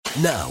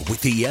Now, with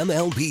the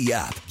MLB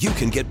app, you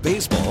can get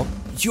baseball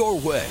your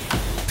way.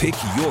 Pick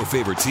your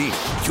favorite team,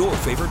 your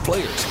favorite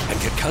players, and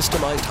get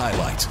customized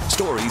highlights,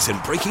 stories,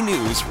 and breaking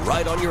news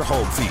right on your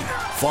home feed.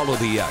 Follow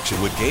the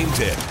action with Game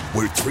 10,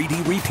 where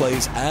 3D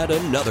replays add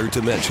another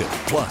dimension.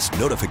 Plus,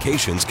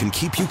 notifications can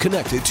keep you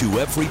connected to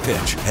every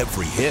pitch,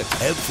 every hit,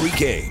 every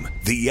game.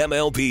 The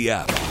MLB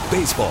app.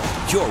 Baseball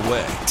your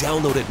way.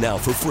 Download it now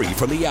for free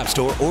from the App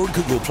Store or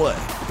Google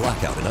Play.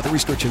 Blackout and other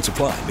restrictions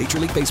apply. Major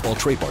League Baseball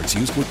trademarks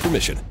used with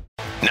permission.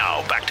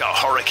 Now back to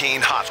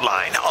Hurricane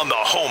Hotline on the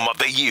home of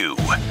the U.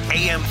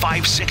 AM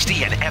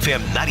 560 and FM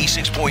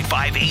 96.5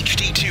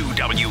 HD2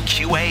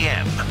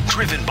 WQAM.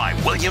 Driven by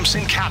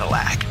Williamson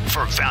Cadillac.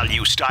 For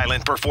value, style,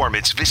 and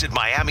performance, visit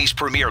Miami's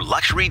premier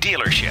luxury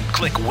dealership.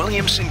 Click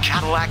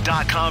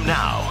WilliamsonCadillac.com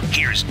now.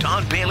 Here's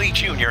Don Bailey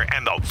Jr.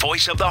 and the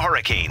voice of the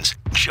Hurricanes,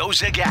 Joe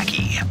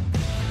Zagacki.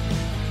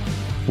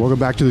 Welcome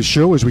back to the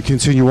show as we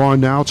continue on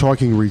now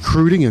talking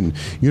recruiting and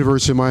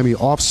University of Miami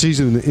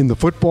offseason in the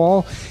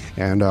football.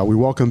 And we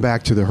welcome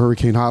back to the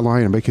Hurricane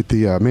Hotline and make it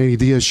the Manny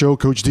Diaz Show.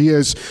 Coach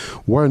Diaz,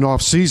 what an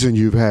offseason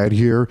you've had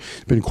here.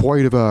 It's been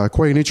quite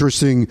an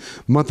interesting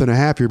month and a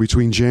half here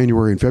between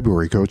January and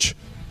February, Coach.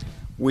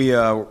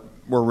 We're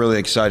really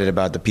excited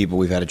about the people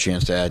we've had a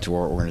chance to add to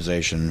our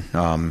organization,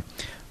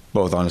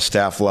 both on a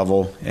staff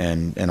level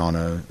and on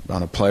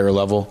a player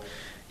level.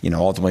 You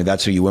know, ultimately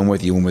that's who you win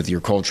with. You win with your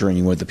culture and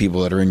you win with the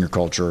people that are in your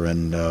culture.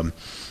 And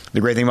the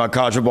great thing about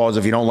college football is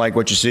if you don't like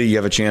what you see, you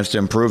have a chance to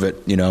improve it,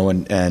 you know,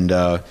 and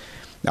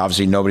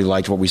obviously nobody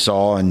liked what we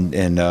saw in the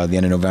end of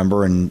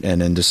November and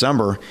in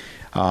December.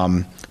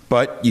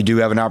 But you do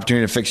have an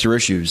opportunity to fix your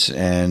issues.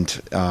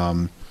 And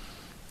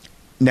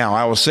now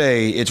I will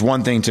say it's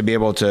one thing to be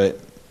able to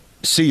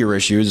see your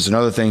issues. It's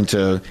another thing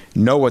to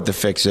know what the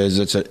fix is.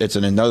 It's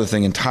another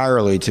thing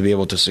entirely to be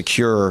able to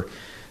secure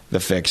the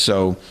fix.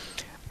 So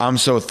I'm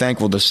so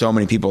thankful to so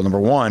many people. Number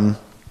one,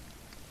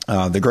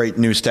 the great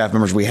new staff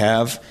members we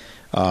have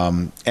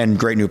and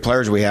great new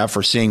players we have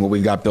for seeing what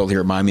we've got built here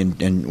at Miami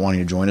and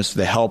wanting to join us.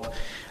 The help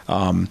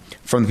from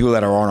the people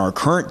that are on our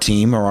current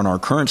team or on our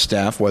current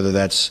staff, whether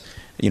that's,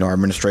 you know, our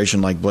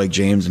administration like Blake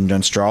James and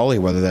Jen Strawley,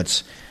 whether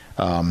that's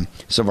some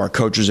of our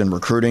coaches in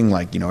recruiting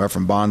like, you know,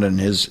 Efren Bonda and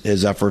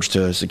his efforts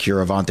to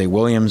secure Avante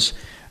Williams.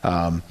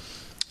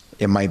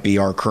 It might be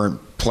our current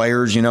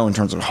players, you know, in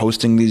terms of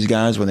hosting these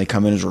guys when they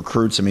come in as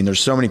recruits. I mean, there's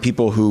so many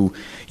people who,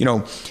 you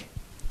know,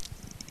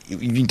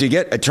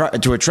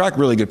 to attract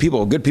really good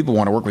people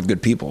want to work with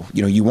good people.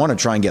 You know, you want to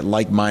try and get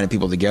like-minded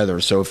people together.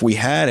 So if we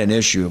had an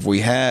issue, if we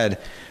had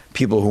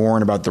people who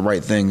weren't about the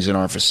right things in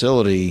our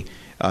facility,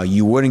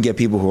 you wouldn't get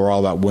people who are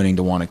all about winning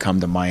to want to come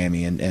to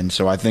Miami. And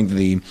so I think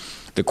the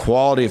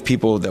quality of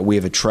people that we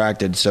have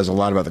attracted says a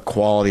lot about the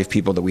quality of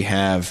people that we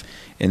have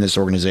in this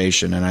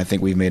organization. And I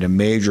think we've made a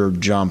major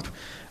jump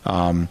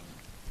in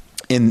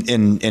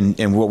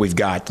what we've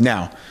got.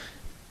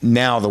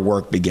 Now the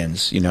work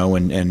begins, you know,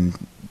 and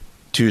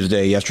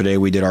yesterday,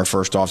 we did our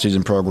first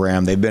offseason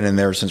program. They've been in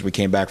there since we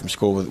came back from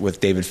school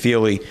with David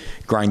Feely,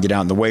 grinded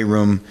out in the weight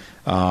room.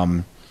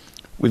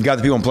 We've got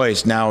the people in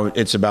place. Now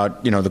it's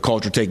about, you know, the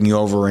culture taking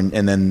over,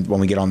 and then when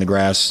we get on the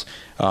grass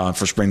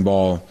for spring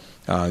ball,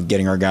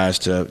 getting our guys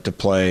to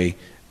play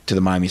to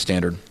the Miami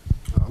standard.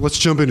 Let's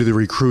jump into the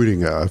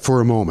recruiting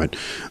for a moment,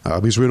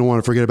 because we don't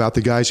want to forget about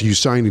the guys who you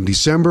signed in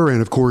December.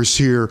 And, of course,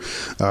 here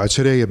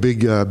today, a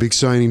big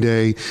signing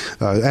day.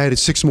 Added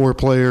 6 more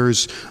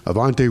players.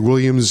 Avante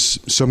Williams,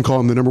 some call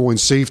him the number 1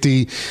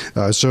 safety.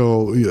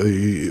 So,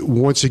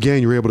 once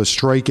again, you're able to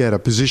strike at a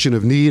position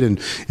of need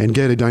and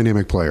get a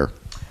dynamic player.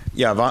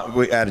 Yeah,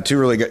 we added 2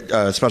 really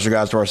good, special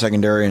guys to our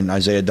secondary, and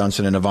Isaiah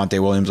Dunson and Avante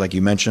Williams, like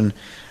you mentioned.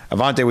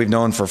 Avante we've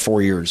known for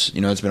 4 years. You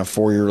know, it's been a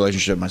 4-year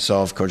relationship,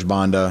 myself, Coach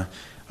Bonda,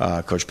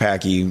 Coach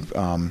Packey,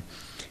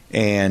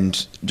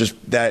 and just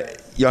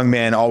that young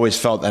man always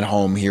felt at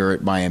home here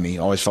at Miami,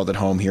 always felt at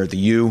home here at the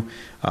U.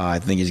 I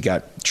think he's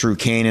got true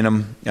Kane in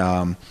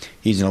him.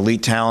 He's an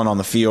elite talent on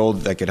the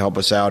field that could help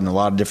us out in a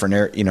lot of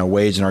different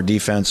ways in our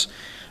defense.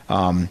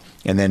 And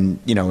then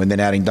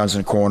adding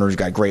Dunson corners,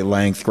 got great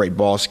length, great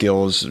ball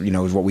skills, you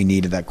know, is what we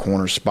need at that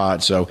corner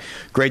spot. So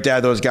great to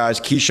add those guys.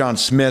 Keyshawn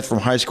Smith from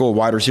high school,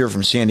 wide receiver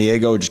from San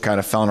Diego, just kind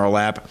of fell in our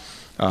lap.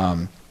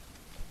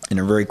 In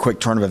a very quick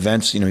turn of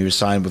events, you know, he was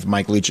signed with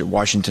Mike Leach at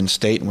Washington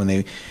State.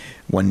 And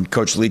when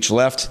Coach Leach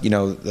left, you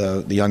know,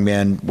 the young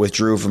man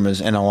withdrew from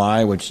his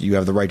NLI, which you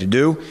have the right to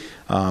do.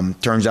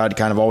 Turns out he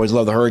kind of always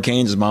loved the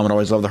Hurricanes. His mom had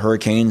always loved the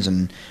Hurricanes,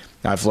 and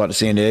I flew out to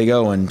San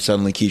Diego, and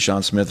suddenly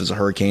Keyshawn Smith is a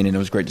Hurricane, and it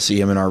was great to see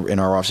him in our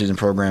offseason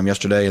program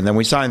yesterday. And then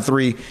we signed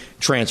 3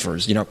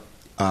 transfers. You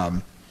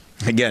know,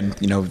 again,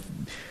 you know,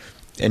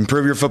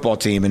 improve your football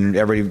team, and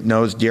everybody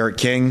knows Derek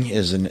King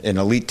is an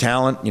elite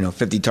talent. You know,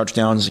 50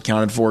 touchdowns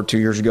accounted for 2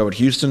 years ago at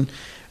Houston.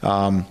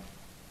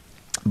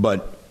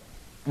 But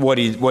what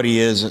he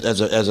is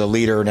as a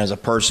leader and as a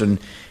person,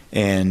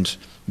 and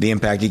the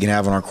impact he can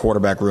have on our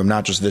quarterback room,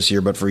 not just this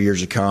year but for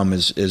years to come,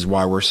 is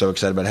why we're so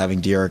excited about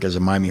having Derek as a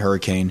Miami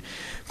Hurricane.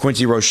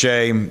 Quincy Roche,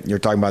 you're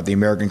talking about the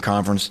American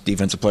Conference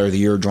Defensive Player of the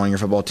Year joining your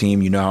football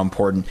team. You know how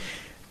important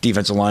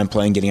defensive line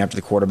play and getting after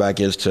the quarterback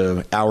is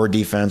to our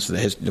defense,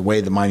 the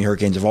way the Miami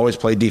Hurricanes have always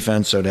played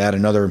defense. So to add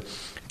another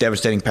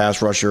devastating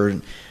pass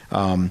rusher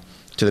to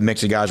the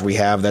mix of guys we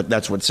have,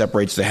 that's what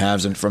separates the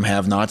haves and from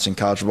have-nots in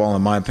college football,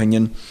 in my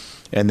opinion.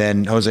 And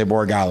then Jose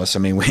Borregales. I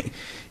mean,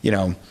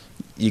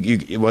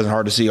 it wasn't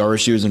hard to see our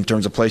issues in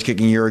terms of place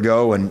kicking a year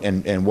ago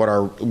and what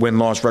our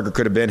win-loss record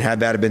could have been had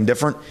that have been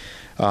different.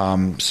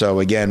 So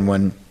again,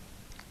 when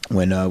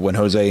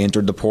Jose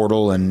entered the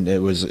portal, and it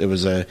was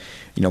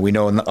we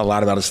know a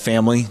lot about his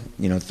family,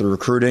 through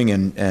recruiting,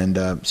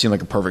 and seemed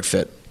like a perfect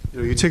fit.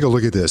 You take a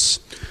look at this.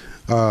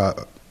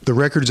 The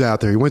record's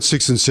out there. He went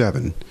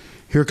 6-7.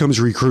 Here comes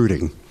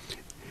recruiting.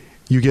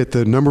 You get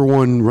the number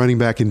 1 running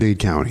back in Dade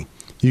County.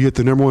 You get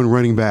the number 1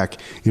 running back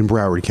in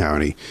Broward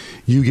County.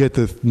 You get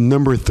the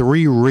number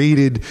 3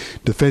 rated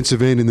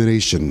defensive end in the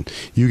nation.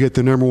 You get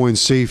the number 1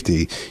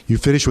 safety. You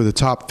finish with a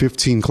top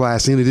 15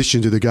 class in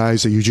addition to the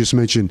guys that you just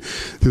mentioned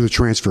through the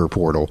transfer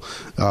portal.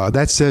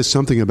 That says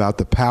something about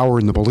the power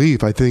and the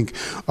belief, I think,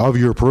 of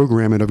your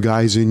program and of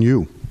guys in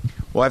you.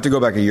 Well, I have to go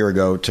back a year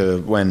ago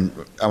to when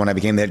I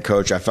became the head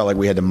coach. I felt like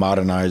we had to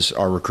modernize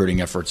our recruiting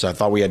efforts. I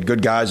thought we had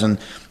good guys in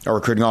our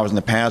recruiting office in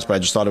the past, but I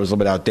just thought it was a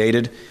little bit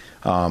outdated.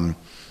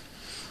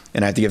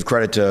 And I have to give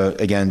credit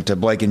to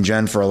Blake and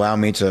Jen for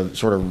allowing me to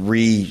sort of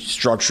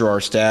restructure our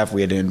staff.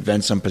 We had to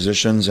invent some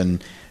positions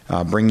and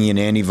bringing in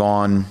Andy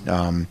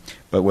Vaughn.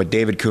 But what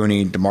David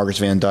Cooney, DeMarcus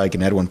Van Dyke,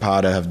 and Edwin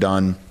Pata have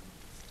done,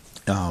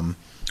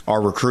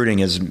 our recruiting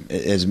has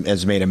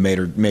made a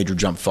major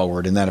jump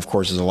forward. And that, of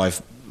course, is a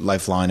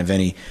lifeline of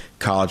any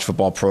college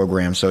football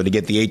program. So to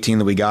get the 18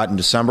 that we got in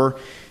December,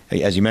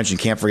 as you mentioned,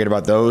 can't forget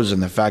about those,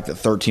 and the fact that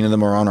 13 of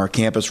them are on our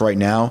campus right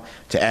now.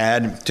 To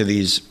add to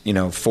these,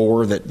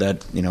 4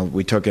 that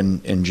we took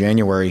in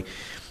January,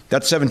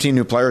 that's 17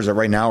 new players that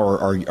right now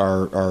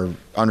are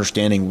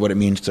understanding what it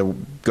means to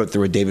go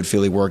through a David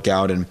Feely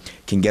workout and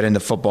can get into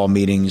football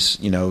meetings,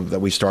 that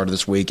we started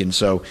this week. And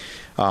so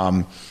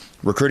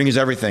recruiting is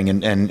everything.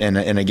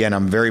 And again,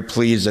 I'm very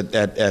pleased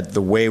at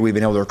the way we've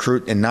been able to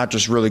recruit, and not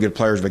just really good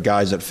players, but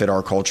guys that fit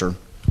our culture.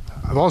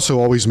 I've also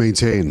always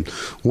maintained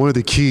one of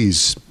the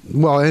keys,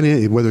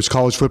 whether it's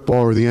college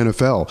football or the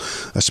NFL,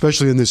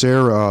 especially in this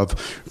era of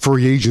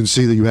free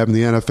agency that you have in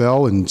the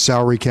NFL and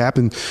salary cap,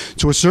 and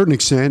to a certain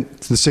extent,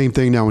 it's the same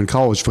thing now in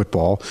college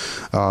football,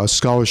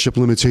 scholarship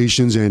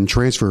limitations and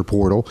transfer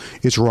portal,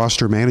 it's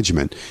roster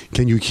management.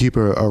 Can you keep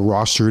a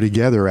roster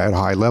together at a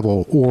high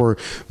level, or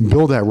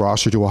build that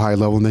roster to a high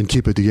level and then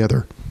keep it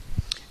together?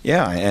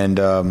 Yeah,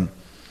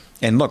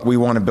 and look, we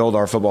want to build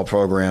our football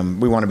program.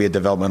 We want to be a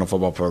developmental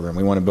football program.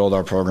 We want to build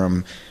our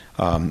program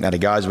out of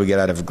guys we get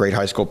out of great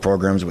high school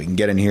programs. We can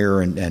get in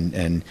here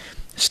and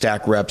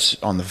stack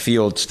reps on the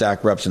field,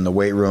 stack reps in the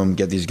weight room,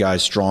 get these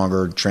guys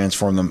stronger,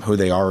 transform them who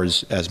they are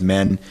as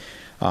men.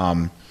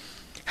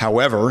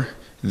 However,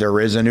 there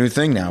is a new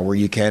thing now where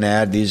you can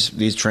add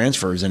these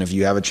transfers. And if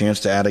you have a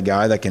chance to add a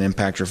guy that can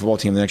impact your football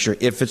team the next year,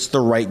 if it's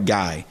the right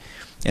guy,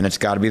 and it's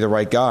got to be the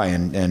right guy.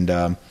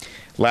 And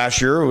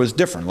last year it was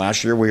different.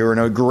 Last year we were in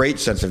a great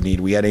sense of need.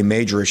 We had a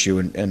major issue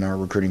in our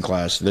recruiting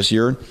class. This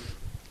year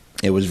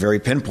it was very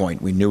pinpoint.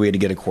 We knew we had to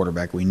get a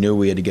quarterback. We knew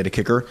we had to get a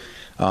kicker.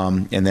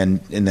 And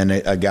then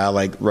a guy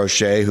like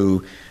Roche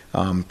who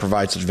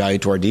provides such value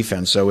to our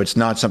defense. So it's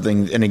not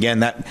something, and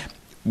again,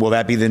 will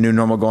that be the new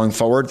normal going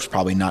forward? It's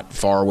probably not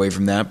far away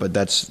from that, but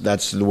that's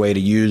the way to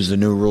use the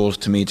new rules,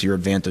 to me, to your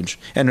advantage.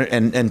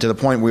 And to the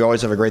point, we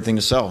always have a great thing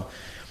to sell.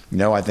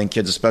 I think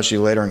kids, especially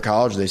later in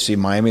college, they see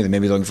Miami, they may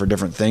be looking for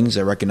different things.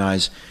 They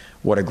recognize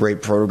what a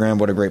great program,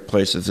 what a great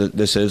place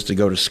this is to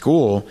go to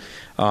school.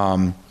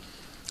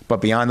 But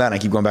beyond that, and I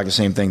keep going back to the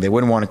same thing, they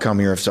wouldn't want to come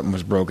here if something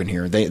was broken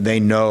here. They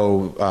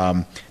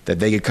know that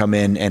they could come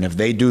in, and if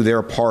they do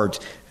their part,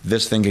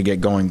 this thing could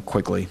get going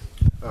quickly.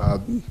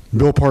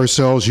 Bill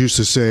Parcells used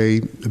to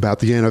say about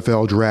the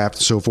NFL draft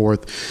and so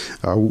forth,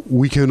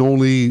 we can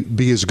only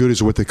be as good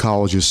as what the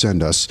colleges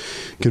send us.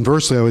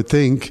 Conversely, I would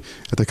think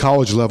at the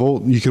college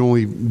level, you can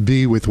only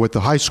be with what the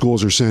high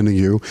schools are sending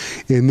you.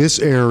 In this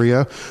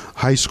area,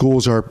 high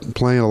schools are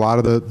playing a lot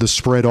of the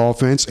spread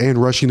offense and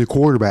rushing the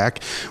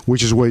quarterback,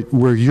 which is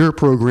where your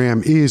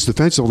program is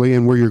defensively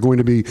and where you're going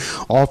to be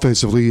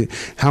offensively.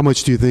 How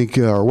much do you think,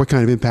 or what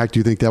kind of impact do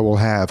you think that will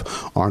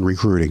have on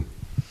recruiting?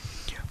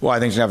 Well, I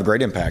think it's going to have a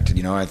great impact.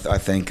 I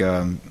think,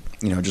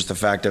 just the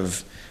fact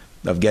of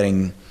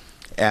getting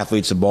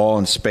athletes the ball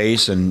in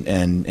space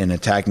and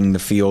attacking the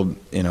field,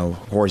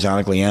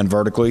 horizontally and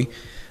vertically.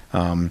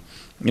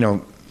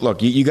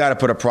 Look, you got to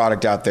put a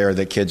product out there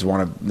that kids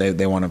want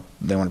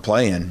to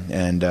play in.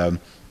 And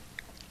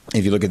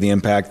if you look at the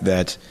impact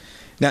that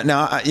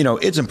now,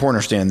 it's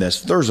important to understand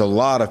this. There's a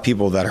lot of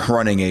people that are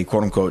running a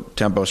quote unquote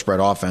tempo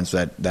spread offense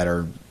that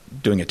are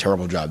doing a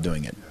terrible job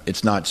doing it.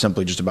 It's not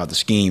simply just about the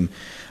scheme.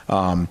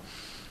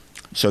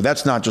 So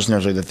that's not just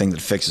necessarily the thing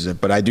that fixes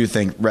it, but I do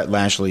think Rhett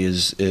Lashley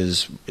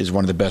is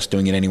one of the best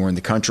doing it anywhere in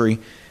the country.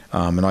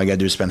 And all you got to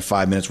do is spend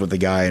 5 minutes with the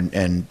guy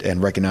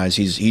and recognize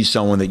he's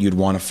someone that you'd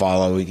want to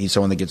follow. He's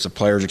someone that gets the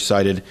players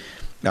excited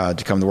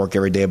to come to work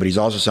every day, but he's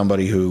also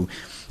somebody who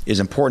is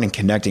important in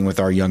connecting with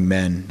our young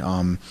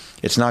men.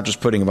 It's not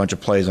just putting a bunch of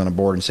plays on a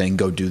board and saying,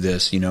 go do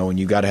this, and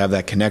you got to have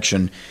that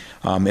connection.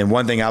 And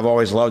one thing I've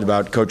always loved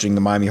about coaching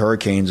the Miami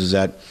Hurricanes is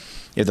that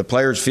if the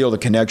players feel the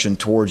connection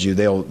towards you,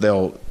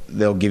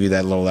 they'll give you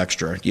that little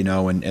extra,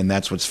 and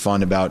that's what's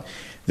fun about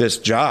this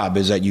job,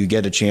 is that you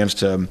get a chance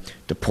to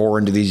pour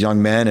into these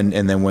young men,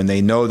 and then when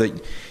they know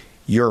that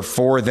you're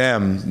for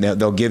them,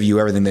 they'll give you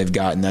everything they've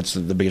got, and that's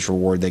the biggest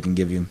reward they can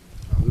give you.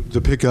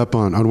 To pick up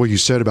on what you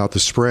said about the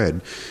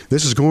spread,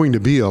 this is going to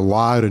be a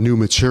lot of new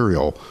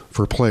material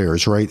for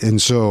players, right?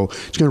 And so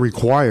it's going to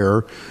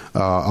require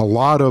a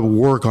lot of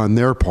work on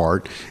their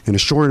part in a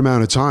short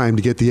amount of time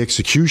to get the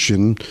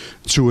execution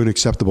to an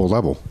acceptable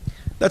level.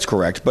 That's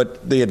correct.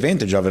 But the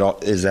advantage of it all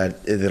is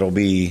that it'll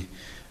be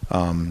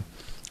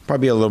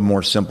probably a little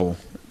more simple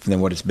than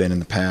what it's been in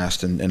the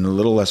past, and a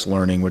little less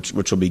learning, which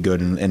will be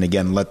good. And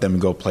again, let them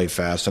go play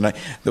fast. And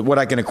what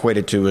I can equate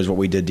it to is what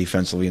we did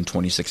defensively in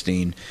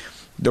 2016.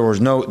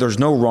 There's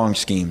no wrong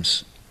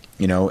schemes.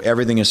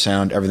 Everything is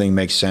sound. Everything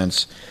makes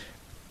sense.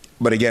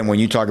 But again, when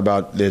you talk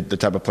about the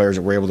type of players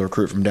that we're able to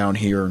recruit from down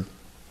here,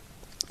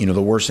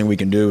 the worst thing we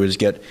can do is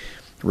get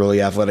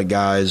really athletic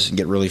guys and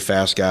get really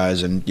fast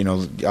guys. And,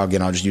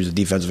 again, I'll just use a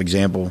defensive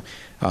example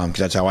because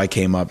that's how I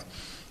came up,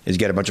 is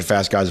get a bunch of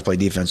fast guys to play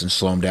defense and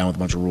slow them down with a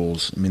bunch of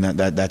rules. I mean,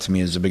 that to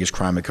me is the biggest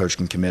crime a coach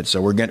can commit. So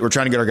we're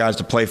trying to get our guys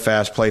to play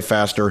fast, play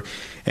faster,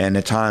 and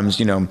at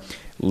times,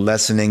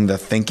 lessening the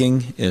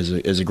thinking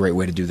is a great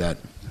way to do that.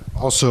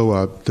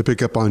 Also, to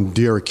pick up on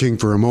D'Eriq King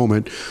for a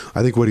moment,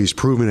 I think what he's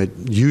proven at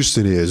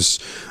Houston is,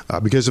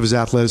 because of his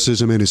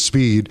athleticism and his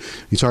speed,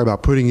 you talk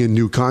about putting in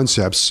new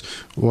concepts.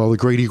 Well, the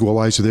great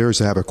equalizer there is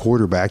to have a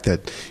quarterback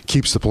that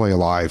keeps the play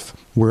alive,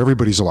 where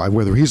everybody's alive.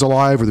 Whether he's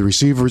alive or the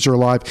receivers are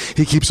alive,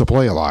 he keeps the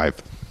play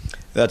alive.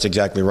 That's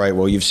exactly right.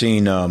 Well, you've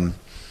seen, one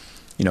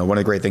of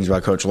the great things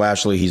about Coach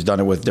Lashley, he's done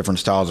it with different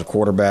styles of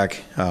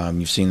quarterback.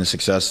 You've seen the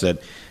success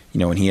that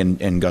when he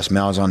and Gus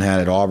Malzahn had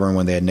at Auburn,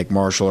 when they had Nick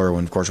Marshall, or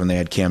when they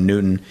had Cam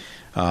Newton.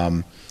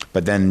 But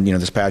then,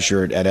 this past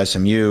year at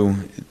SMU,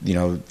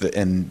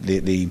 and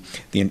the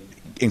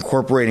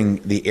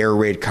incorporating the air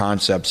raid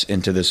concepts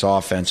into this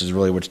offense is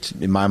really what,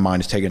 in my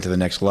mind, is taken it to the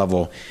next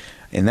level.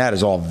 And that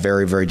is all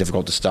very, very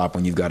difficult to stop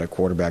when you've got a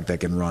quarterback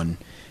that can run.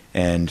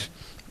 And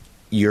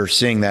you're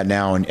seeing that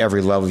now in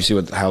every level. You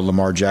see how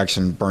Lamar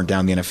Jackson burnt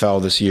down the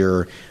NFL this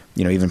year.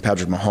 Even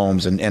Patrick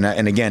Mahomes.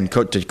 And again,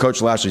 to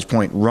Coach Lashley's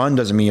point, run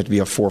doesn't mean you have to be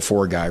a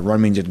 4-4 guy. Run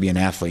means you have to be an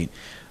athlete.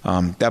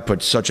 That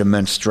puts such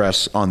immense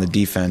stress on the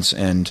defense.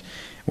 And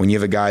when you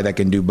have a guy that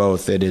can do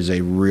both, it is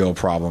a real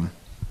problem.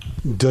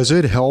 Does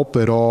it help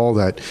at all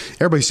that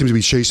everybody seems to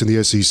be chasing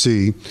the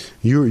SEC?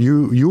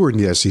 You were in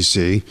the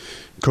SEC.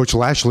 Coach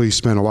Lashley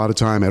spent a lot of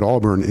time at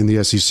Auburn in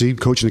the SEC,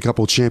 coaching a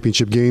couple of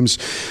championship games.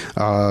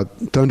 To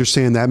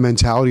understand that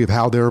mentality of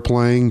how they're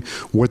playing,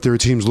 what their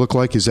teams look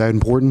like, is that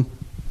important?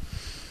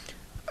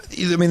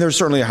 I mean, there's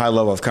certainly a high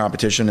level of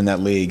competition in that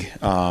league.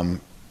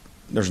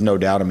 There's no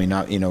doubt. I mean,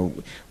 not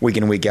week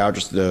in and week out,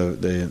 just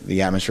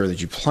the atmosphere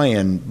that you play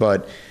in.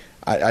 But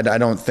I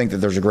don't think that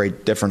there's a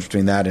great difference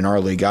between that and our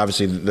league.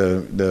 Obviously, one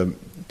of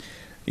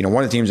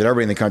the teams that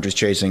everybody in the country is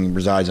chasing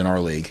resides in our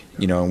league.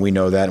 And we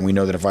know that, and we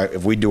know that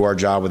if we do our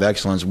job with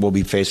excellence, we'll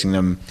be facing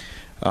them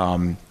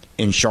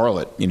in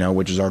Charlotte.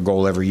 Which is our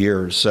goal every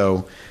year.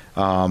 So.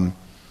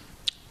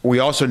 We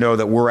also know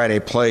that we're at a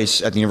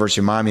place at the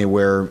University of Miami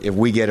where if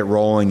we get it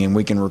rolling and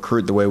we can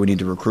recruit the way we need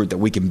to recruit, that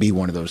we can be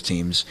one of those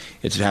teams.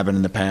 It's happened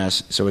in the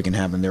past, so it can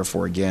happen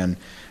therefore again.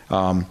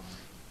 But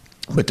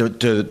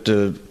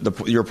to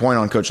your point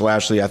on Coach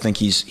Lashley, I think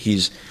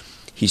he's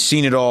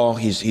seen it all.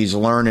 He's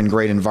learned in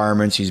great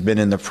environments. He's been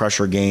in the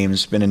pressure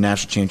games, been in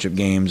national championship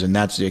games, and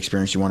that's the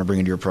experience you want to bring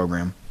into your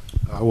program.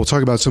 We'll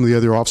talk about some of the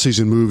other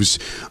offseason moves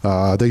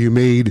that you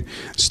made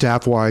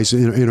staff-wise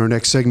in our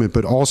next segment,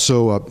 but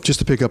also just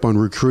to pick up on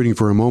recruiting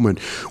for a moment,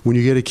 when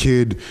you get a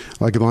kid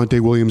like Avante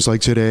Williams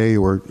like today,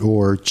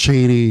 or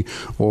Cheney,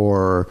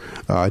 or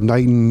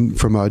Knighton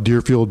from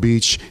Deerfield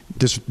Beach,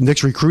 this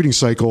next recruiting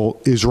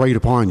cycle is right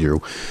upon you.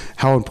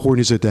 How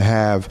important is it to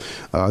have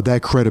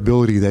that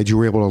credibility that you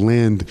were able to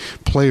land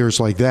players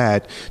like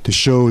that to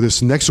show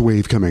this next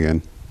wave coming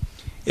in?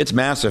 It's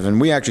massive,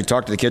 and we actually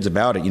talked to the kids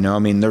about it. I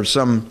mean, there's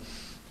some,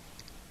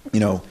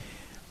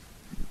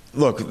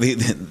 look,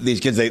 these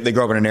kids, they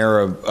grow up in an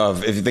era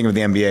of, if you think of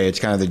the NBA, it's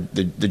kind of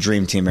the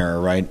dream team era,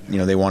 right?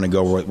 They want to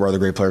go where other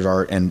great players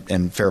are,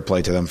 and fair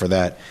play to them for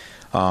that.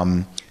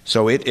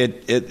 So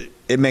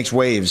it makes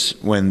waves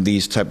when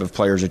these type of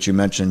players that you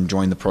mentioned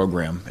join the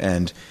program.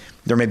 And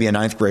there may be a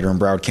ninth grader in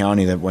Broward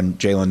County that when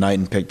Jalen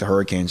Knighton picked the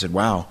Hurricanes said,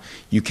 wow,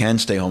 you can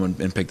stay home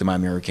and pick the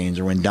Miami Hurricanes.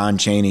 Or when Don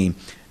Cheney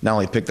not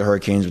only picked the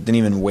Hurricanes, but didn't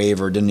even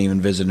waiver, didn't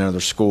even visit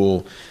another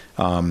school.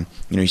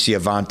 You see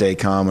Avante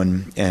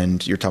come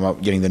and you're talking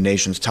about getting the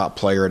nation's top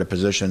player at a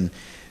position.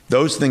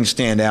 Those things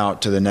stand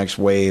out to the next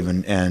wave,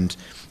 and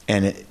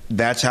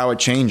that's how it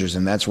changes.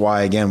 And that's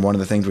why, again, one of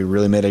the things we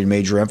really made a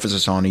major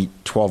emphasis on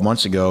 12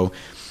 months ago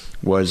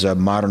was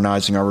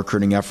modernizing our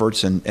recruiting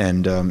efforts and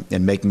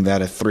making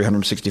that a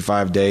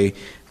 365-day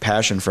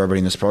passion for everybody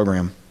in this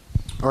program.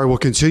 All right, we'll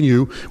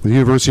continue with the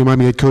University of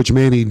Miami head coach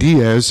Manny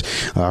Diaz.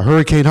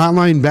 Hurricane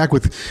Hotline back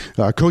with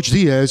Coach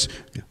Diaz.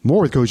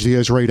 More with Coach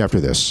Diaz right after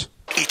this.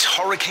 It's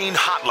Hurricane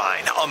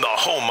Hotline on the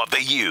home of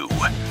the U.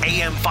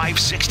 AM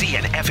 560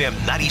 and FM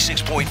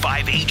 96.5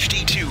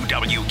 HD2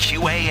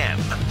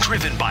 WQAM.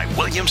 Driven by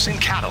Williamson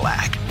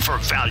Cadillac. For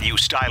value,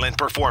 style, and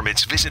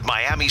performance, visit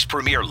Miami's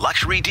premier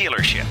luxury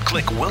dealership.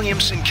 Click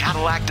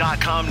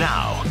WilliamsonCadillac.com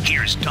now.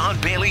 Here's Don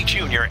Bailey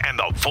Jr. and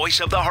the voice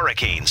of the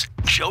Hurricanes,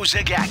 Joe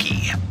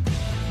Zagacki.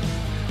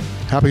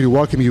 Happy to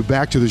welcome you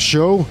back to the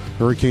show,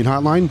 Hurricane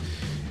Hotline,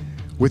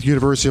 with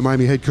University of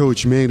Miami head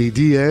coach Manny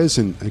Diaz.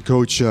 And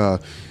Coach, the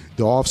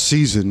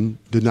offseason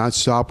did not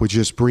stop with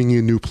just bringing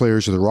in new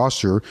players to the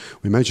roster.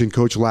 We mentioned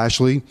Coach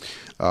Lashley. You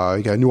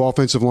got a new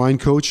offensive line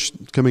coach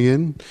coming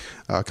in,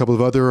 a couple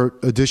of other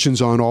additions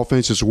on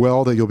offense as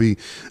well that you'll be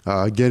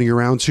getting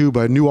around to,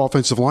 but a new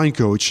offensive line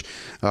coach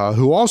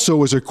who also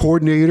was a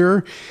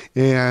coordinator,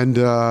 and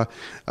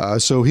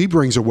so he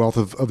brings a wealth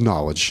of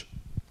knowledge.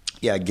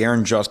 Yeah,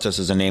 Garen Justice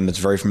is a name that's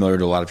very familiar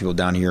to a lot of people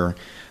down here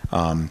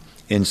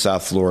in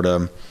South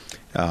Florida.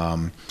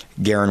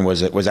 Garen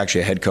was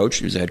actually a head coach.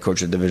 He was a head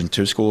coach at Division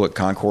II school at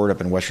Concord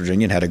up in West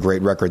Virginia and had a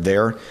great record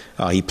there.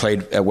 He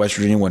played at West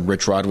Virginia when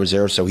Rich Rod was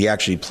there, so he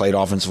actually played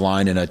offensive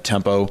line in a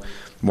tempo,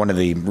 one of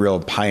the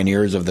real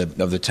pioneers of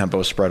the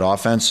tempo spread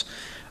offense.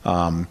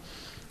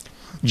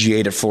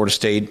 GA'd at Florida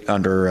State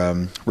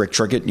under Rick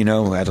Trickett,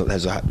 who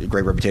has a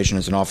great reputation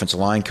as an offensive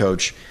line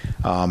coach.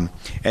 And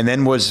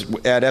then was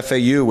at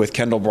FAU with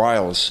Kendall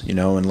Briles,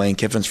 and Lane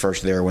Kiffin's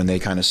first there when they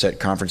kind of set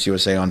Conference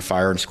USA on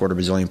fire and scored a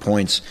bazillion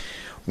points.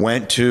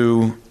 Went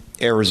to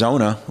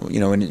Arizona,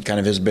 in kind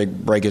of his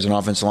big break as an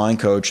offensive line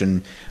coach,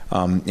 and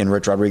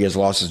Rich Rodriguez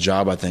lost his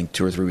job, I think,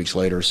 2 or 3 weeks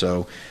later.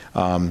 So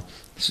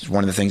this is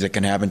one of the things that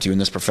can happen to you in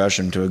this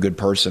profession, to a good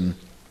person.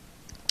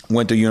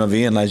 Went to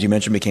UNLV, and as you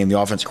mentioned, became the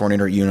offense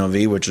coordinator at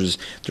UNLV, which is,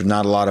 there's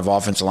not a lot of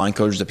offensive line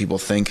coaches that people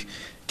think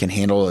can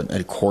handle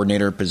a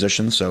coordinator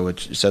position, so it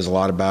says a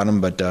lot about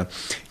him. But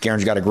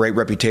Garen's got a great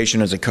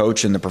reputation as a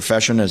coach in the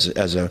profession, as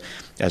a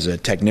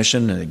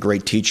technician, a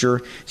great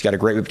teacher. He's got a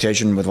great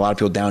reputation with a lot of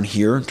people down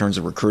here in terms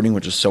of recruiting,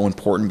 which is so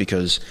important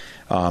because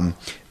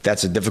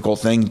that's a difficult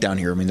thing down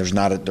here. I mean, there's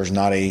not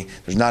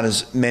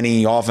as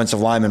many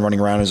offensive linemen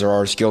running around as there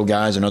are skilled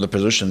guys in other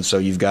positions, so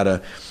you've got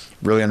to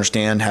really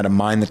understand how to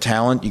mine the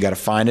talent. You got to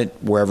find it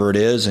wherever it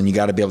is, and you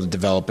got to be able to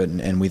develop it.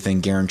 And we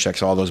think Garen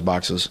checks all those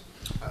boxes.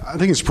 I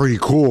think it's pretty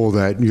cool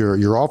that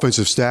your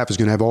offensive staff is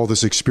going to have all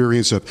this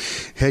experience of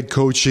head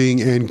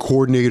coaching and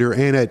coordinator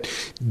and at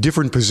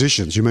different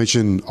positions. You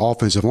mentioned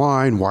offensive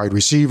line, wide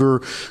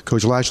receiver,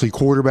 Coach Lashley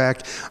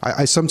quarterback.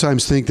 I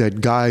sometimes think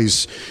that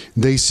guys,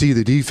 they see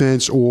the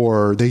defense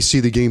or they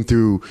see the game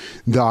through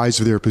the eyes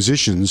of their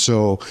positions.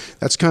 So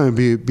that's kind of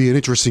be an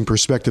interesting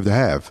perspective to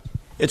have.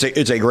 It's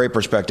a great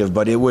perspective,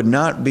 but it would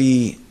not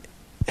be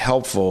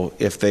helpful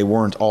if they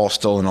weren't all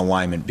still in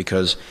alignment,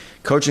 because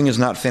coaching is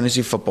not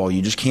fantasy football.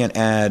 You just can't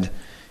add,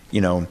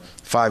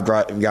 5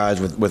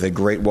 guys with a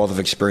great wealth of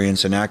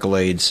experience and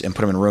accolades and put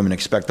them in a room and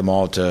expect them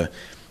all to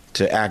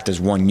act as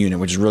one unit,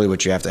 which is really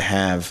what you have to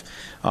have.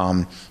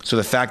 So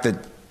the fact that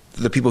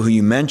the people who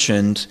you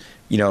mentioned,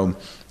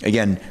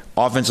 again,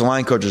 offensive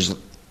line coaches,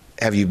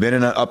 have you been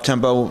in an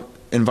up-tempo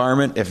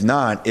environment? If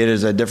not, it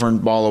is a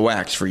different ball of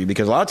wax for you,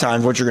 because a lot of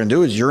times what you're going to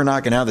do is you're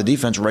not going to have the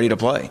defense ready to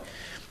play.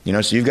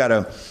 So you've got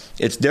to,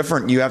 it's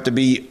different. You have to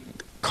be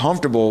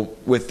comfortable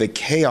with the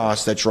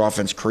chaos that your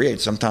offense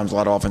creates. Sometimes a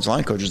lot of offensive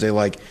line coaches, they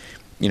like,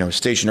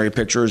 stationary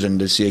pictures and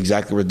to see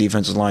exactly where the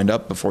defense is lined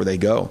up before they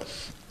go.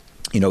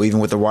 Even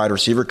with the wide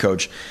receiver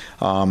coach,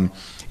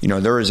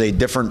 there is a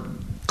different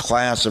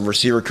class of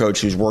receiver coach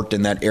who's worked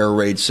in that air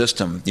raid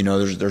system.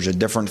 There's a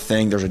different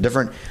thing. There's a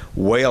different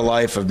way of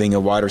life of being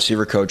a wide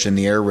receiver coach in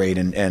the air raid,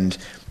 and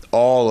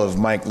all of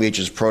Mike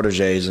Leach's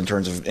proteges in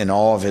terms of, and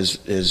all of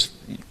his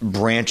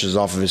branches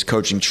off of his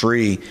coaching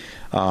tree,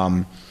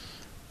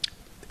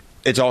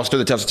 it's all stood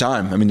the test of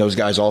time. I mean, those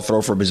guys all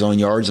throw for a bazillion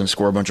yards and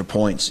score a bunch of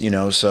points,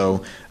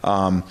 so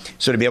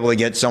to be able to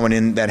get someone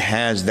in that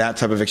has that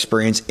type of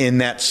experience in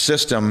that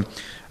system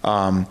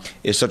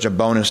is such a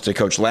bonus to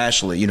Coach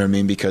Lashley,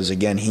 because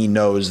again, he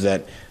knows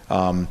that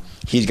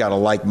he's got a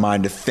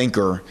like-minded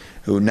thinker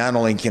who not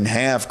only can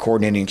have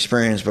coordinating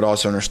experience, but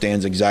also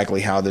understands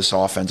exactly how this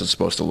offense is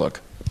supposed to look.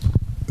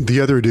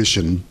 The other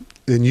addition,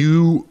 and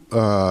you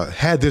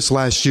had this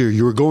last year,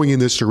 you were going in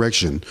this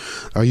direction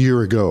a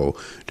year ago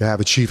to have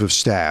a chief of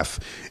staff,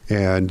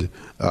 and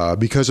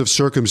because of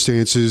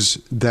circumstances,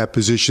 that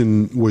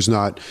position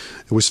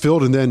was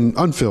filled and then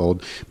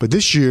unfilled. But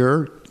this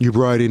year, you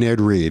brought in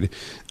Ed Reed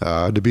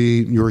to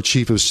be your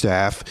chief of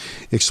staff.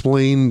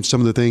 Explain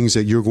some of the things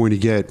that you're going to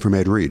get from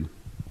Ed Reed.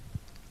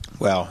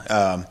 Well,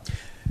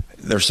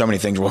 there's so many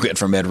things we'll get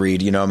from Ed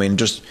Reed.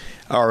 Just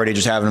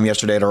having him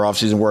yesterday at our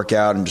off-season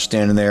workout and just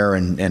standing there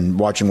and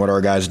watching what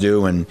our guys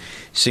do and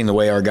seeing the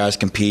way our guys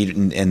compete,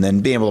 and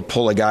then being able to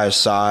pull a guy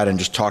aside and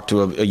just talk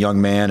to a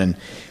young man, and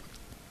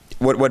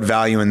what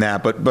value in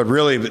that. But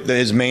really,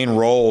 his main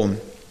role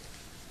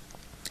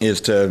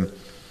is to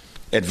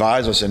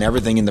advise us in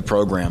everything in the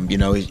program. You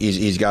know,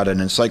 he's got an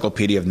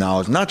encyclopedia of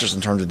knowledge, not just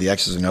in terms of the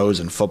X's and O's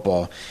in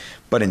football,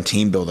 but in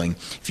team building.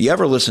 If you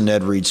ever listen to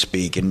Ed Reed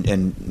speak,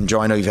 and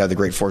Joe, I know you've had the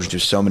great fortune to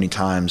so many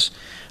times,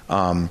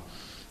 you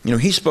know,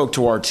 he spoke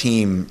to our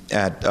team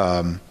at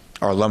our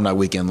alumni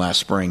weekend last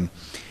spring,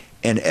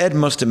 and Ed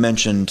must have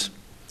mentioned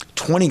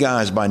 20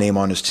 guys by name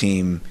on his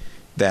team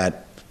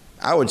that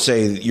I would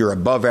say your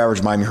above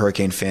average Miami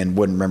Hurricane fan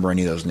wouldn't remember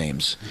any of those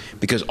names,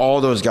 because all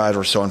those guys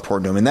were so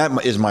important to him. And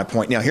that is my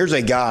point. Now, here's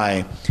a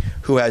guy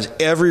who has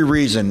every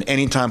reason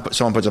anytime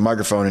someone puts a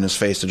microphone in his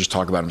face to just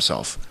talk about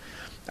himself.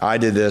 I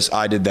did this,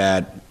 I did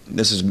that,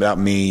 this is about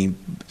me,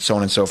 so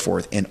on and so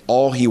forth. And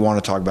all he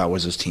wanted to talk about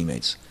was his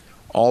teammates.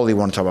 All he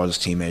wanted to talk about was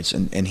his teammates.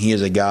 And he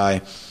is a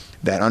guy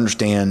that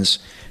understands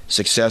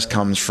success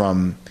comes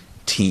from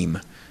team.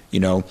 You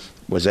know,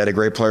 was Ed a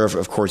great player?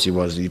 Of course he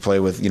was. He played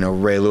with, you know,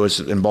 Ray Lewis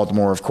in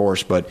Baltimore, of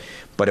course, but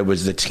it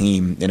was the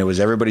team, and it was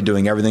everybody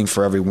doing everything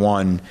for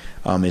everyone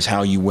is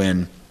how you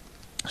win.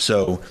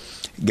 So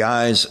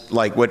guys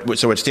like what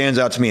stands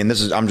out to me, and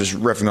this is, I'm just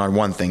riffing on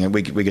one thing, and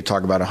we could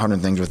talk about 100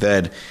 things with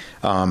Ed,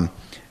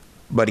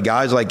 but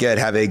guys like Ed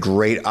have a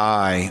great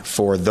eye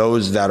for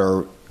those that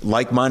are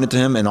like-minded to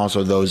him and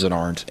also those that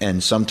aren't.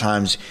 And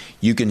sometimes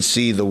you can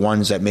see the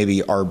ones that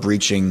maybe are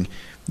breaching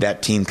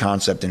that team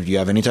concept. And if you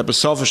have any type of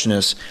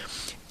selfishness,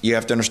 you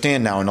have to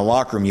understand now in the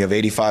locker room, you have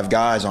 85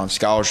 guys on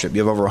scholarship.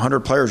 You have over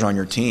 100 players on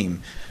your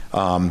team.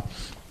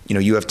 You know,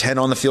 you have 10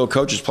 on the field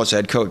coaches plus a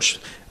head coach.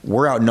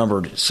 We're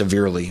outnumbered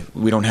severely.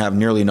 We don't have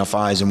nearly enough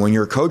eyes. And when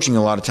you're coaching,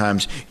 a lot of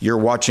times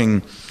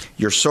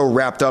you're so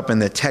wrapped up in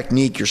the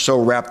technique, you're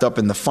so wrapped up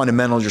in the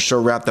fundamentals, you're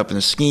so wrapped up in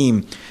the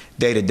scheme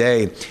day to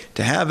day.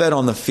 To have Ed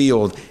on the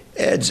field,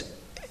 and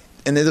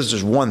this is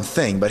just one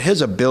thing, but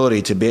his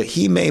ability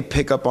he may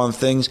pick up on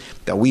things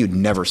that we would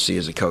never see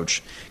as a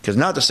coach. Because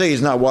not to say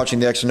he's not watching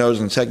the X and O's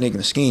and the technique and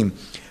the scheme,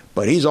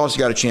 but he's also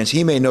got a chance.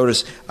 He may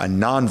notice a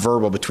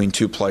nonverbal between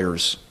two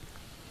players.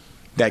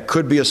 That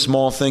could be a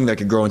small thing that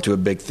could grow into a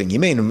big thing. You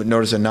may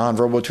notice a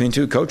nonverbal between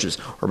two coaches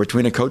or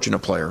between a coach and a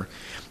player.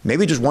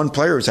 Maybe just one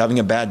player is having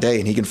a bad day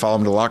and he can follow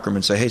him to the locker room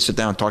and say, hey, sit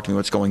down, talk to me,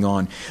 what's going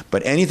on.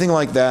 But anything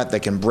like that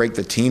can break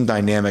the team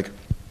dynamic,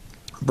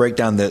 break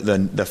down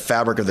the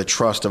fabric of the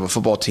trust of a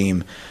football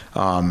team,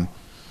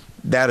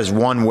 that is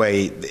one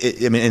way.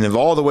 And of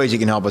all the ways he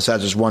can help us,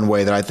 that's just one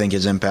way that I think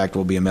his impact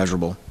will be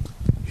immeasurable.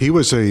 He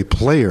was a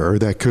player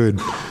that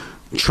could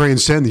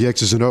transcend the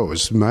X's and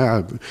O's,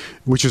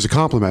 which is a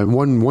compliment.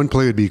 One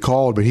play would be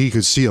called, but he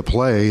could see a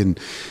play and,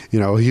 you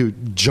know, he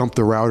would jump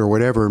the route or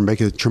whatever and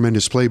make a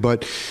tremendous play.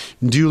 But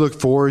do you look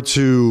forward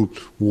to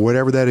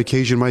whatever that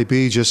occasion might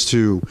be, just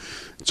to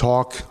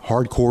talk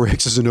hardcore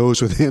X's and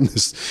O's with him?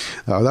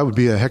 That would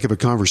be a heck of a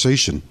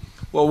conversation.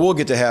 Well, we'll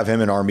get to have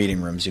him in our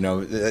meeting rooms. You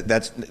know,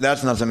 that's not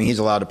something he's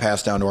allowed to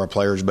pass down to our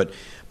players, but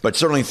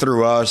certainly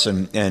through us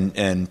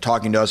and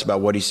talking to us about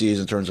what he sees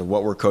in terms of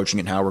what we're coaching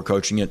and how we're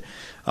coaching it.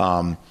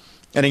 And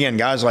again,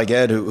 guys like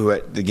Ed, who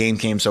the game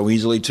came so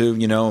easily to,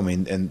 you know, I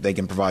mean, and they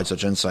can provide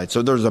such insight.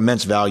 So there's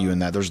immense value in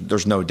that.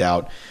 There's no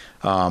doubt.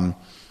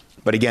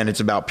 But again, it's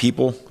about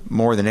people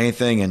more than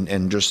anything,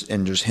 and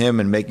just him,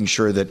 and making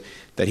sure that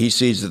he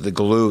sees that the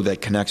glue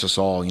that connects us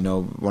all. You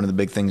know, one of the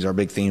big things, our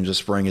big themes this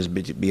spring is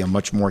to be a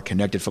much more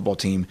connected football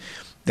team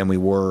than we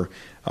were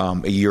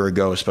a year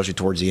ago, especially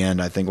towards the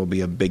end. I think will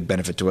be a big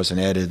benefit to us. And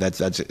Ed, that's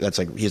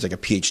like he's like a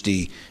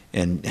PhD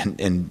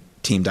in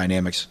team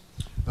dynamics.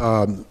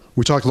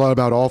 We talked a lot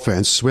about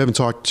offense. We haven't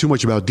talked too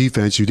much about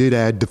defense. You did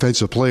add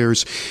defensive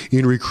players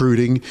in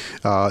recruiting.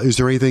 Is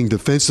there anything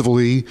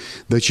defensively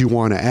that you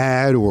want to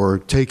add or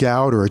take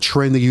out, or a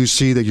trend that you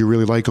see that you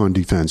really like on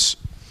defense?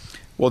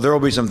 Well, there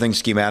will be some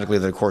things schematically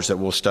that, of course, that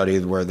we'll study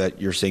where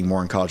that you're seeing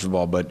more in college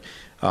football. But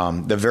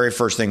the very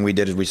first thing we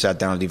did is we sat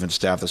down with the defensive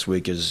staff this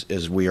week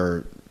is we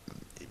are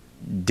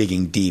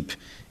digging deep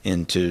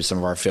into some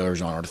of our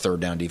failures on our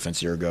third down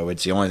defense a year ago.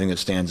 It's the only thing that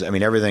stands. I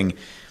mean, everything.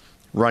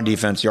 Run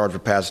defense, yard for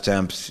pass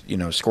attempts, you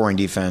know, scoring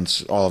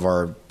defense, all of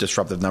our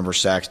disruptive numbers,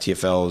 sacks,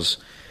 TFLs,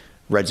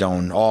 red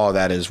zone, all of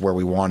that is where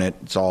we want it.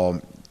 It's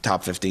all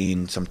top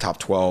 15, some top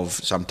 12,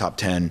 some top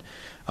 10.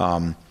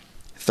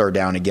 Third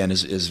down, again,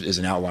 is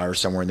an outlier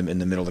somewhere in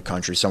the middle of the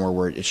country, somewhere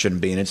where it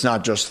shouldn't be. And it's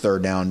not just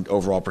third down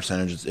overall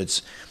percentage.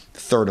 It's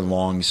third and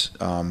longs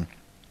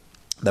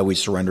that we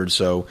surrendered.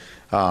 So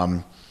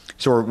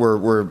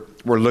we're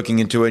looking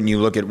into it, and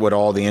you look at what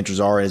all the answers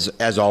are.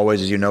 As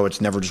always, as you know,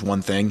 it's never just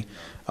one thing.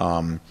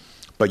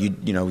 But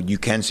you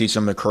can see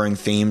some occurring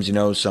themes. You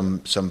know,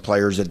 some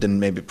players that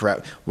didn't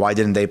why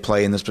didn't they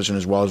play in this position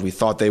as well as we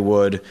thought they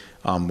would?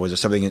 Was it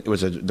something?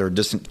 They're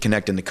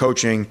disconnect in the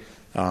coaching.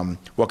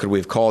 What could we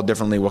have called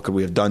differently? What could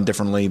we have done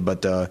differently?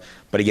 But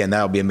again,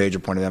 that will be a major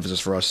point of emphasis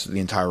for us the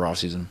entire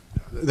offseason.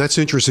 That's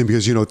interesting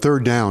because, you know,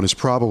 third down is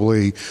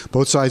probably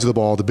both sides of the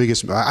ball the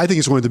biggest. I think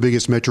it's one of the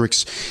biggest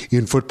metrics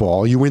in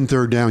football. You win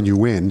third down, you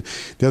win.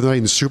 The other night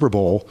in the Super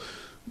Bowl,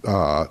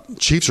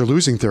 Chiefs are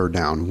losing third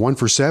down, 1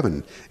 for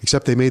 7,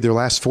 except they made their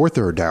last 4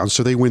 third downs,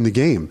 so they win the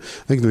game.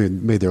 I think they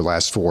made their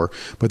last 4,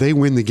 but they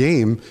win the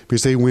game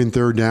because they win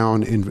third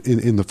down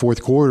in the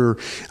fourth quarter.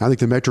 I think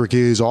the metric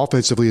is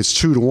offensively it's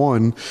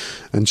 2-1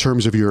 in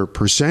terms of your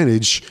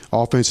percentage,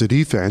 offense to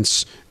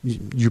defense.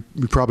 You're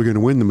probably going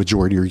to win the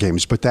majority of your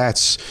games, but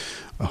that's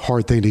a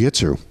hard thing to get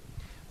to.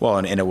 Well,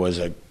 and it was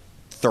a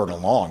third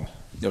and long.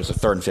 It was a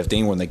 3rd and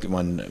 15 when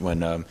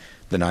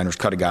the Niners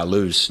cut a guy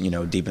loose,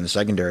 deep in the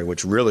secondary,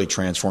 which really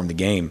transformed the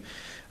game.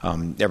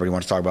 Everybody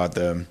wants to talk about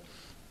the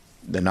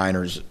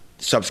Niners'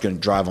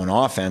 subsequent drive on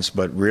offense,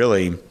 but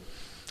really,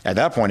 at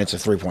that point, it's a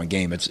 3-point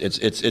game. It's a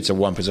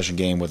 1-possession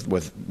game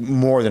with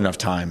more than enough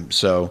time.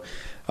 So,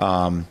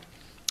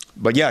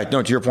 but yeah,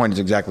 no, to your point, is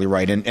exactly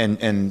right.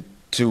 And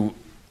to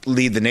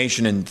lead the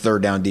nation in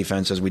third down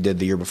defense as we did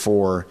the year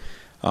before,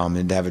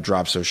 and to have it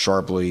drop so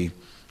sharply.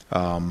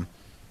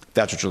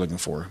 That's what you're looking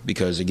for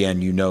because,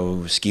 again,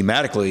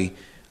 schematically,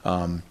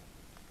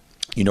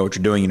 you know what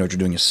you're doing. You know what you're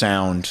doing is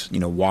sound.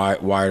 Why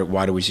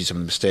do we see some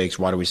of the mistakes?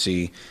 Why do we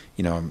see,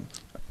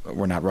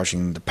 we're not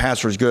rushing the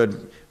passer as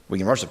good? We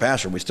can rush the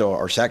passer. We still,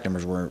 our sack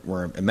numbers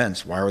were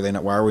immense. Why are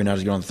we not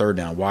as good on third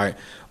down? Why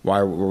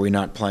were we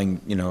not playing?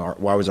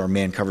 Why was our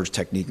man coverage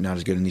technique not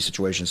as good in these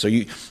situations? So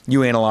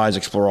you analyze,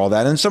 explore all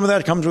that, and some of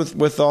that comes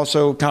with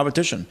also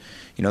competition.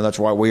 That's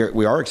why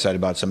we are excited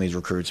about some of these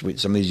recruits.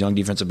 Some of these young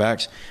defensive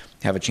backs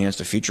have a chance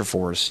to feature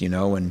for us,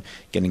 and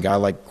getting a guy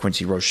like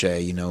Quincy Roche,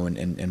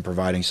 and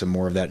providing some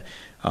more of that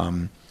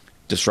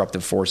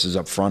disruptive forces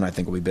up front, I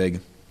think will be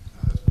big.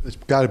 It's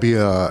got to be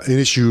an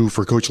issue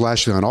for Coach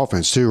Lashley on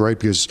offense too, right?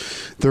 Because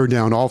third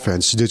down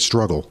offense did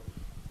struggle.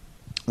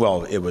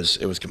 Well, it was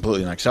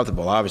completely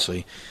unacceptable,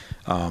 obviously,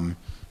 and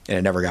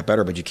it never got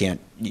better. But you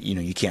can't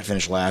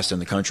finish last in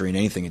the country in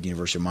anything at the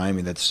University of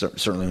Miami. That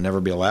certainly will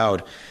never be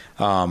allowed.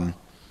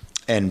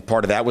 And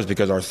part of that was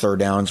because our third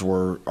downs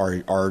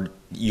our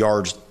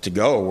yards to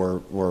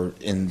go were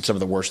in some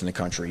of the worst in the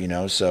country.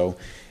 So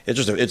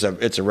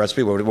it's a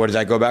recipe. What does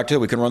that go back to?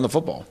 We couldn't run the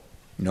football.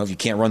 If you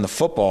can't run the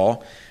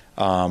football,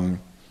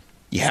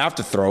 you have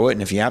to throw it,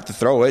 and if you have to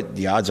throw it,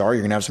 the odds are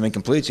you're going to have some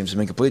incompletes. Some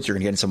incompletes, you're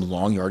going to get in some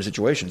long yard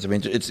situations. I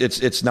mean,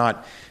 it's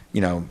not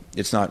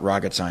it's not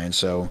rocket science.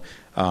 So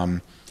a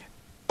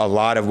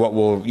lot of what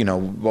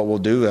we'll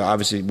do,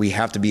 obviously, we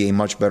have to be a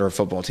much better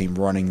football team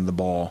running the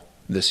ball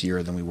this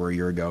year than we were a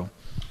year ago.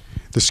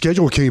 The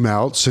schedule came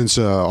out since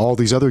all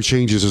these other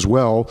changes as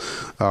well.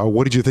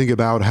 What did you think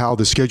about how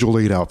the schedule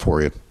laid out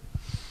for you?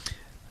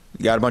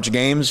 We got a bunch of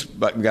games,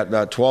 but we got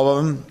about 12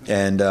 of them,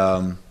 and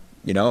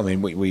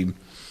we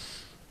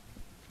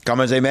come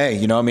as they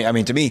may. I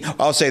mean, to me,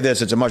 I'll say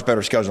this: it's a much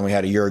better schedule than we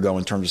had a year ago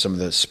in terms of some of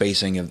the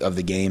spacing of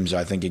the games.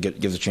 I think it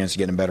gives a chance to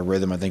get in a better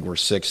rhythm. I think we're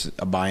 6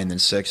 a bye-in than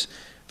 6,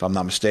 if I'm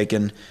not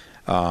mistaken.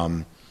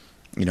 3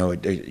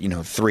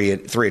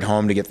 at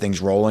home to get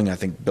things rolling. I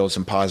think build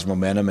some positive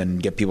momentum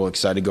and get people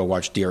excited to go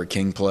watch D'Eriq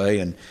King play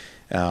and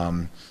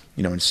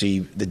see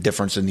the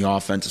difference in the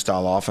offense, the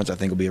style of offense. I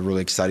think will be a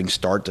really exciting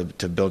start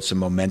to build some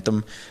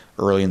momentum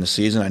early in the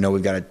season. I know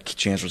we've got a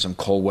chance for some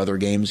cold weather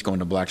games going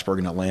to Blacksburg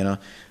and Atlanta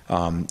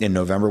in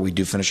November. We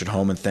do finish at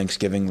home in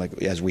Thanksgiving,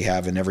 like as we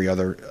have in every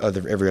other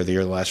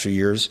year the last few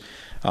years.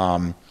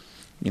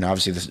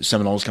 Obviously the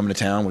Seminoles coming to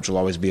town, which will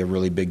always be a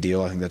really big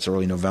deal. I think that's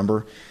early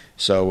November.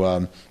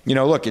 So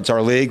look, it's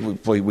our league.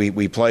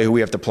 We play who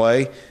we have to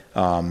play.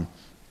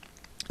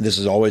 This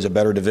is always a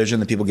better division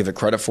than people give it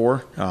credit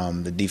for.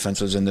 The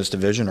defenses in this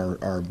division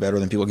are better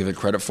than people give it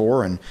credit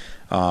for, and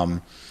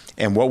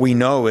what we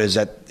know is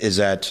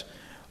that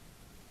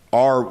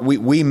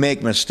we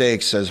make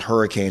mistakes as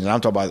Hurricanes, and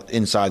I'm talking about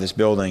inside this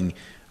building.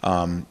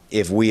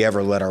 If we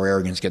ever let our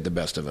arrogance get the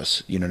best of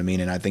us, you know what I mean.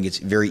 And I think it's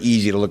very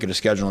easy to look at a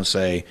schedule and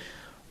say,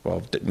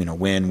 well,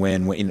 win.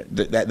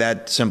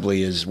 That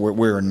simply is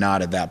we're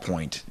not at that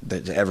point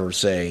to ever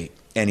say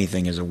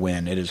anything is a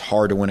win. It is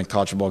hard to win a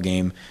college football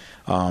game.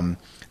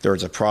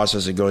 There's a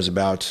process that goes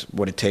about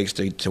what it takes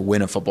to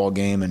win a football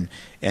game,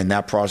 and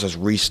that process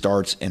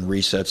restarts and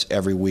resets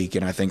every week.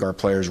 And I think our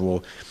players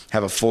will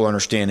have a full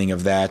understanding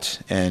of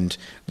that and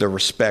the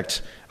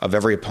respect of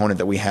every opponent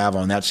that we have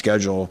on that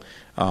schedule,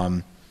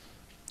 and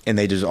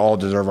they just all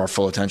deserve our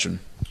full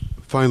attention.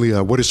 Finally,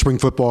 what is spring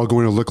football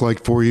going to look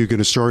like for you? Going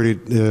to start it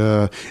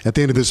at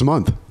the end of this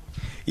month?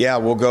 Yeah,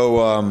 we'll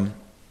go.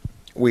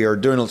 We are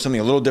doing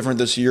something a little different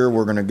this year.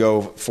 We're going to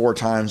go 4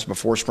 times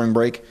before spring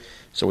break.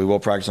 So we will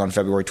practice on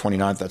February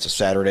 29th. That's a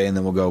Saturday. And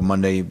then we'll go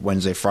Monday,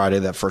 Wednesday, Friday,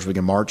 that first week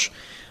in March.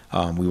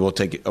 We will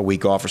take a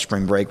week off for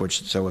spring break,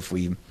 so if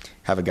we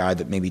have a guy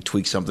that maybe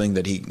tweaks something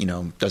that he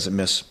doesn't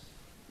miss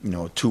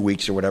 2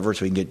 weeks or whatever,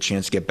 so he can get a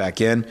chance to get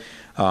back in.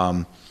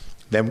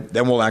 Then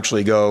we'll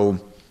actually go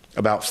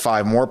about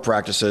 5 more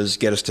practices,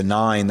 get us to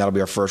 9. That'll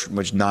be our first,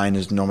 which 9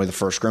 is normally the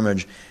first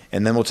scrimmage.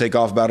 And then we'll take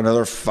off about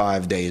another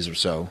 5 days or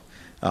so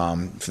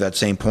for that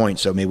same point.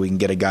 So maybe we can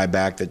get a guy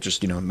back that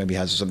just maybe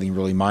has something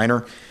really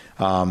minor.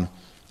 And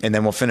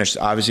then we'll finish.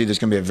 Obviously, there's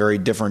going to be a very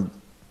different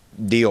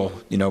deal,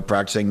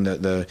 practicing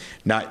this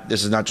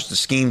is not just a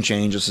scheme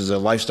change, this is a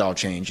lifestyle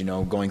change,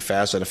 going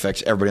fast that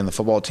affects everybody on the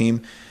football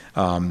team.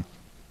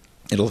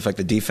 It'll affect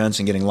the defense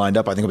and getting lined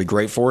up. I think it'll be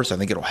great for us. I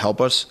think it'll help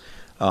us.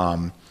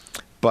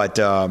 But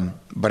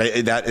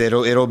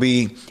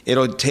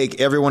it'll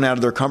take everyone out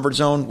of their comfort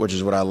zone, which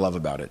is what I love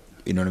about it.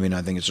 You know what I mean?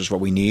 I think it's just what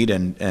we need,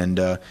 and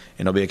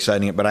it'll be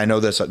exciting. But I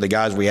know the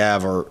guys we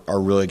have are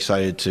really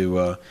excited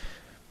to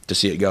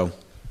see it go.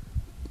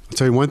 I'll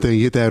tell you one thing,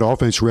 you get that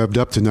offense revved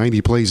up to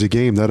 90 plays a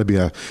game, that'll be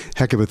a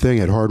heck of a thing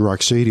at Hard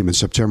Rock Stadium in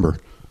September.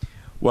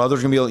 Well,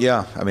 there's going to be,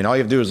 I mean, all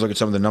you have to do is look at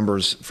some of the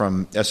numbers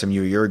from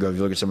SMU a year ago. If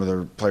you look at some of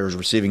their players'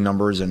 receiving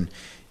numbers, and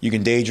you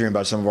can daydream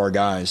about some of our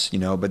guys,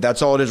 but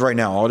that's all it is right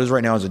now. All it is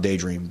right now is a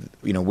daydream.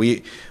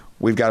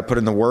 We've got to put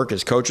in the work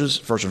as coaches,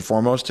 first and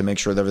foremost, to make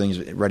sure that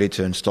everything's ready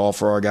to install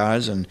for our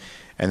guys. And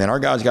then our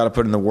guys got to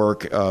put in the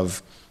work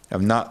of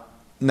not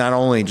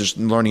only just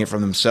learning it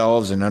from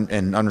themselves and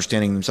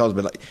understanding themselves,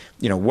 but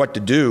what to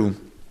do,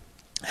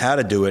 how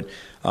to do it,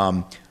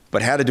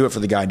 but how to do it for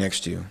the guy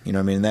next to you. You know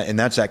what I mean? And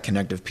that's that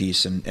connective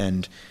piece.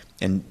 And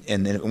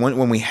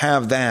when we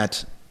have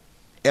that,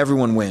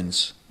 everyone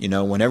wins.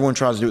 When everyone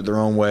tries to do it their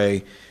own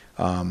way,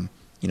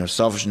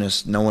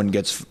 selfishness, no one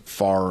gets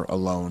far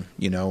alone.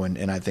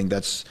 And I think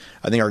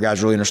our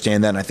guys really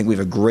understand that. And I think we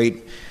have a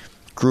great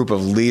group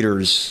of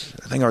leaders.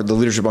 I think the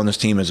leadership on this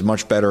team is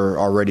much better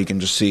already. You can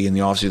just see in the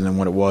offseason than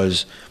what it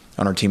was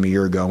on our team a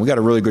year ago. And we got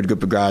a really good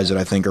group of guys that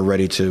I think are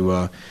ready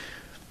to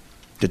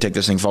take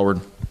this thing forward.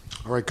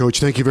 All right, Coach,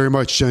 thank you very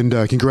much, and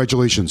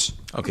congratulations.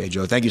 Okay,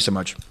 Joe, thank you so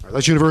much. All right,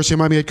 that's University of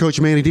Miami head coach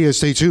Manny Diaz.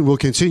 Stay tuned. We'll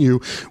continue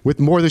with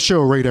more of the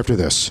show right after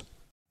this.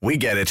 We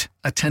get it.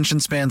 Attention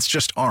spans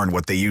just aren't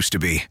what they used to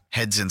be.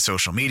 Heads in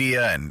social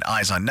media and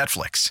eyes on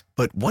Netflix.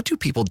 But what do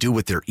people do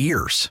with their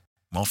ears?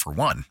 Well, for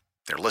one,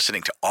 they're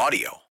listening to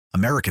audio.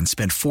 Americans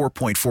spend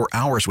 4.4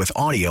 hours with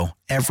audio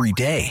every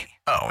day.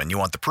 Oh, and you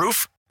want the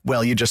proof?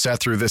 Well, you just sat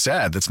through this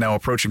ad that's now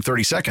approaching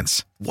 30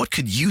 seconds. What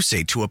could you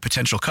say to a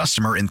potential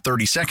customer in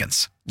 30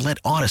 seconds? Let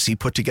Odyssey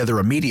put together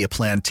a media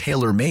plan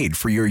tailor-made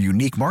for your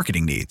unique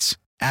marketing needs.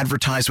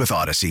 Advertise with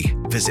Odyssey.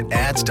 Visit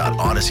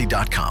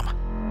ads.odyssey.com.